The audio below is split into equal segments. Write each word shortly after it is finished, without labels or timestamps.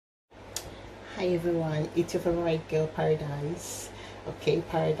Hi everyone, it's your favorite girl Paradise. Okay,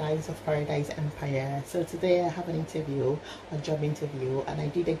 Paradise of Paradise Empire. So today I have an interview, a job interview, and I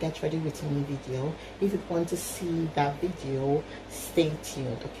did a get ready with me video. If you want to see that video, stay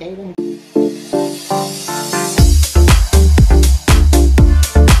tuned. Okay,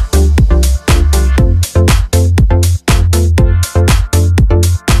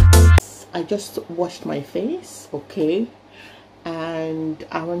 I just washed my face, okay, and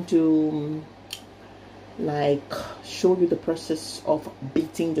I want to like show you the process of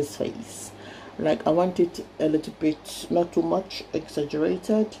beating this face. Like, I want it a little bit, not too much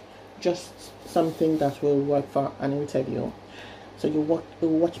exaggerated, just something that will work for an interview. So you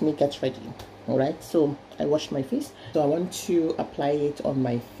watch me get ready. All right, so I washed my face, so I want to apply it on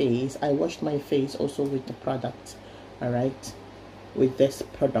my face. I washed my face also with the product, all right, with this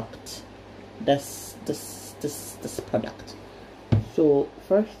product, this product. So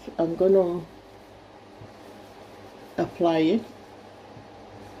first I'm gonna apply it.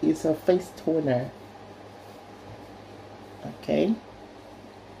 It's a face toner, okay.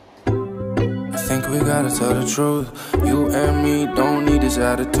 I think we gotta tell the truth. You and me don't need this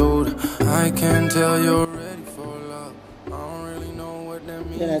attitude. I can tell you're ready for love. I don't really know what that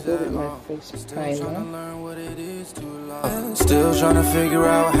means. Then I go with my face primer. Still trying to figure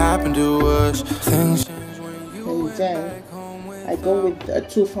out what happened to us. Things change when you and then I go with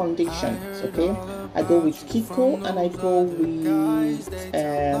two foundations, okay. I go with Kiko and I go with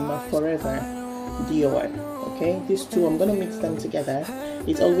Forever Dior, okay. These two, I'm gonna mix them together.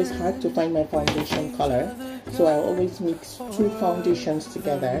 It's always hard to find my foundation color, so I always mix two foundations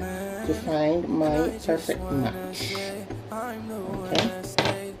together to find my perfect match, okay.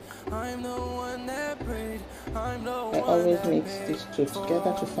 I always mix these two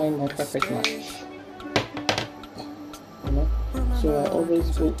together to find my perfect match, you know? So I always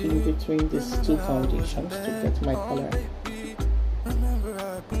go in between these two foundations to get my color.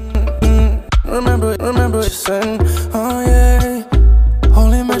 Remember saying, oh yeah,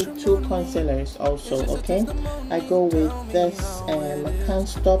 holy match. With two concealers also, okay. I go with this Can't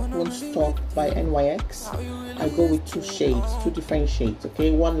Stop Won't Stop by NYX. I go with two shades, two different shades,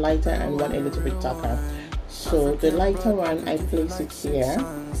 okay, one lighter and one a little bit darker. So the lighter one, I place it here.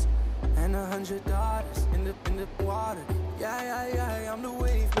 And $100 in the water. Yeah, I'm the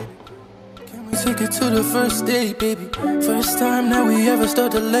wave, baby. Can we take it to the first date, baby? First time that we ever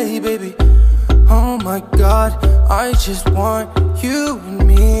start to lay, baby. Oh my God, I just want you and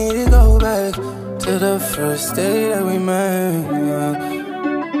me to go back to the first day that we met.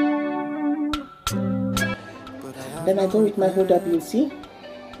 Then I go with my Huda Beauty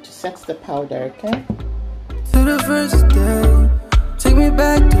to sex the powder, okay? To the first day, take me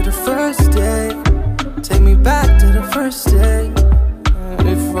back to the first day. Take me back to the first day,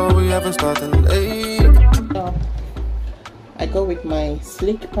 before we ever start to lay. So I go with my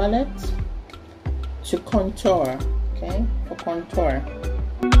Sleek palette to contour, okay, for contour.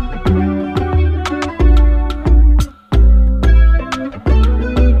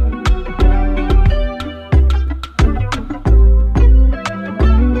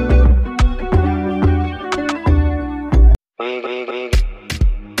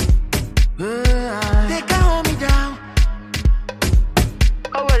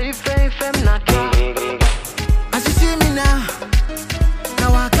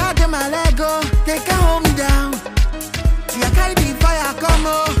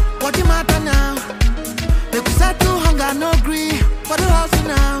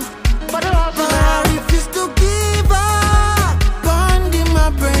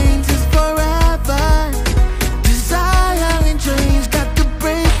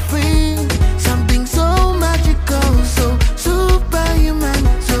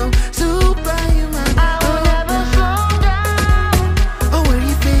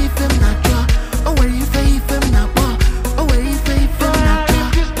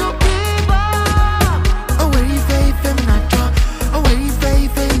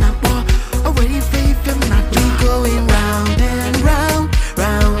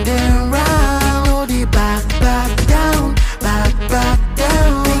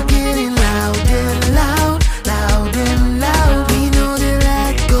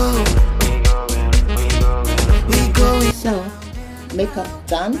 Makeup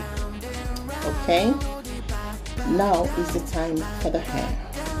done, okay. Now is the time for the hair.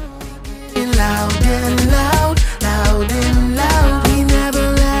 Loud and loud, loud and loud, we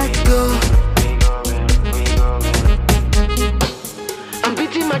never let go. I'm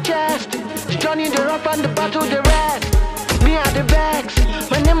beating my chest, joining the rough and the battle the rest. Me at the backs,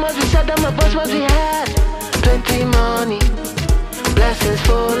 my name was the said and my boss was the head. Plenty money, blessings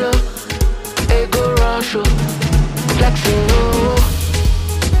follow. let go.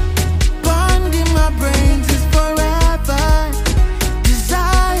 Bond in my brains is forever.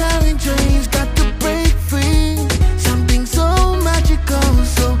 Desiring change, got to break free. Something so magical,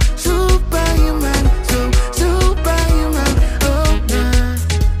 so superhuman, so superhuman. Oh nah.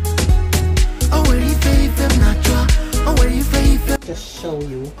 Oh where you faith natural. Oh where you faith. Just show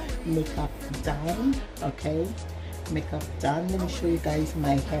you makeup done. Okay, makeup done. Let me show you guys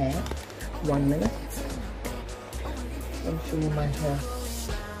my hair. 1 minute. Let me show you my hair.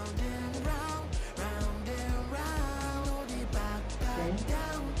 Okay,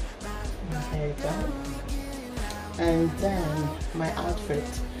 my hair done. And then my outfit,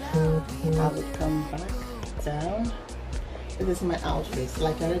 I would come back down. This is my outfit,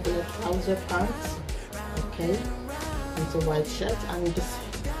 like a regular trouser pants. Okay, it's a white shirt and this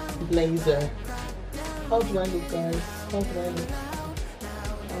blazer. How do I look, guys? How do I look?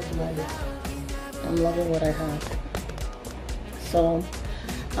 How do I look? I'm loving what I have. So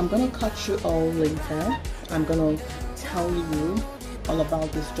I'm gonna cut you all later. I'm gonna tell you all about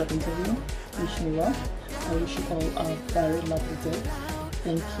this job interview. Wish me well. I wish you all a very lovely day.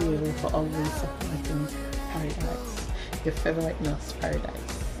 Thank you for always supporting Paradise, your favorite nurse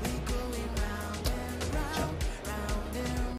Paradise.